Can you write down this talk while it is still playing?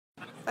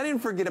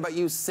didn't forget about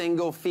you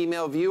single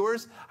female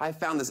viewers. I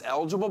found this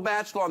eligible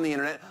bachelor on the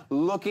internet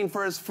looking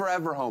for his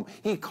forever home.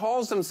 He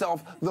calls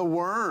himself the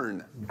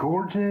Wern.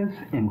 Gorgeous,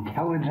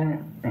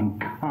 intelligent, and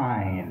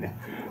kind.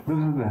 Those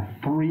are the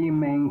three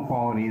main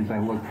qualities I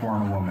look for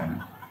in a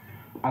woman.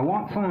 I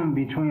want someone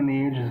between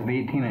the ages of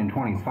 18 and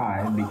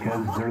 25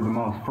 because they're the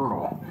most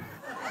fertile.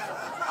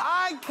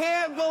 I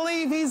can't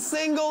believe he's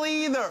single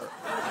either.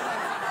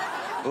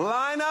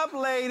 Line up,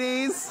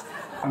 ladies.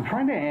 I'm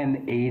trying to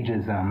end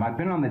ageism. I've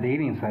been on the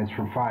dating sites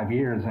for 5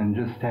 years and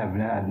just have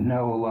had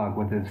no luck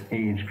with this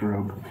age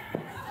group.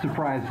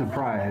 Surprise,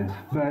 surprise.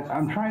 But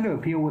I'm trying to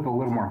appeal with a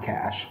little more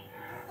cash.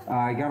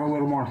 I got a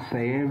little more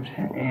saved,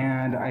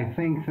 and I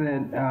think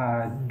that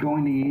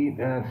going to eat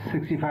a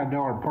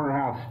 $65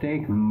 porterhouse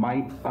steak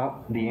might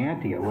up the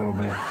ante a little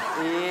bit.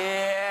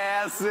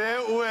 Yes,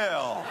 it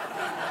will.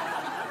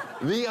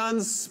 The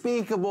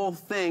unspeakable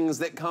things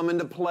that come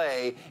into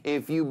play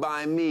if you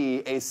buy me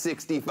a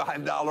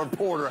 $65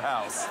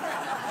 porterhouse.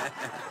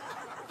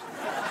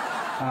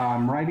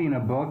 I'm writing a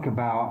book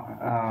about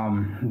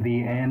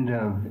the end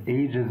of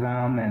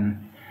ageism,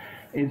 and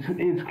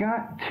it's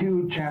got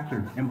 2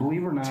 chapters. And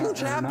believe it or not,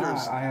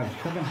 I have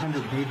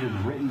 700 pages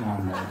written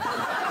on this.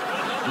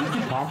 We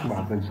can talk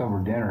about this over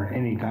dinner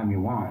anytime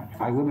you want.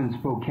 I live in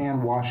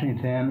Spokane,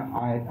 Washington.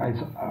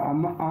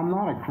 I'm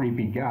not a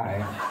creepy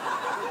guy.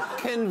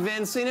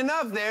 Convincing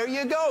enough. There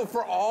you go.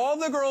 For all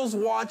the girls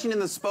watching in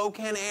the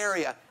Spokane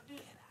area, get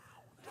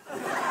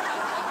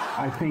out.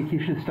 I think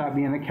you should stop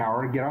being a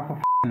coward, get off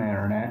the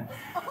internet,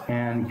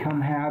 and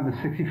come have a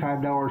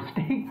 $65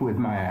 steak with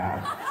my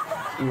ass.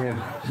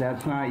 If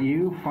that's not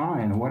you,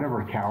 fine,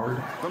 whatever, coward.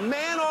 If a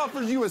man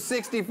offers you a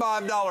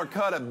 $65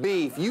 cut of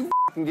beef, you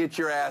can get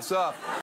your ass up.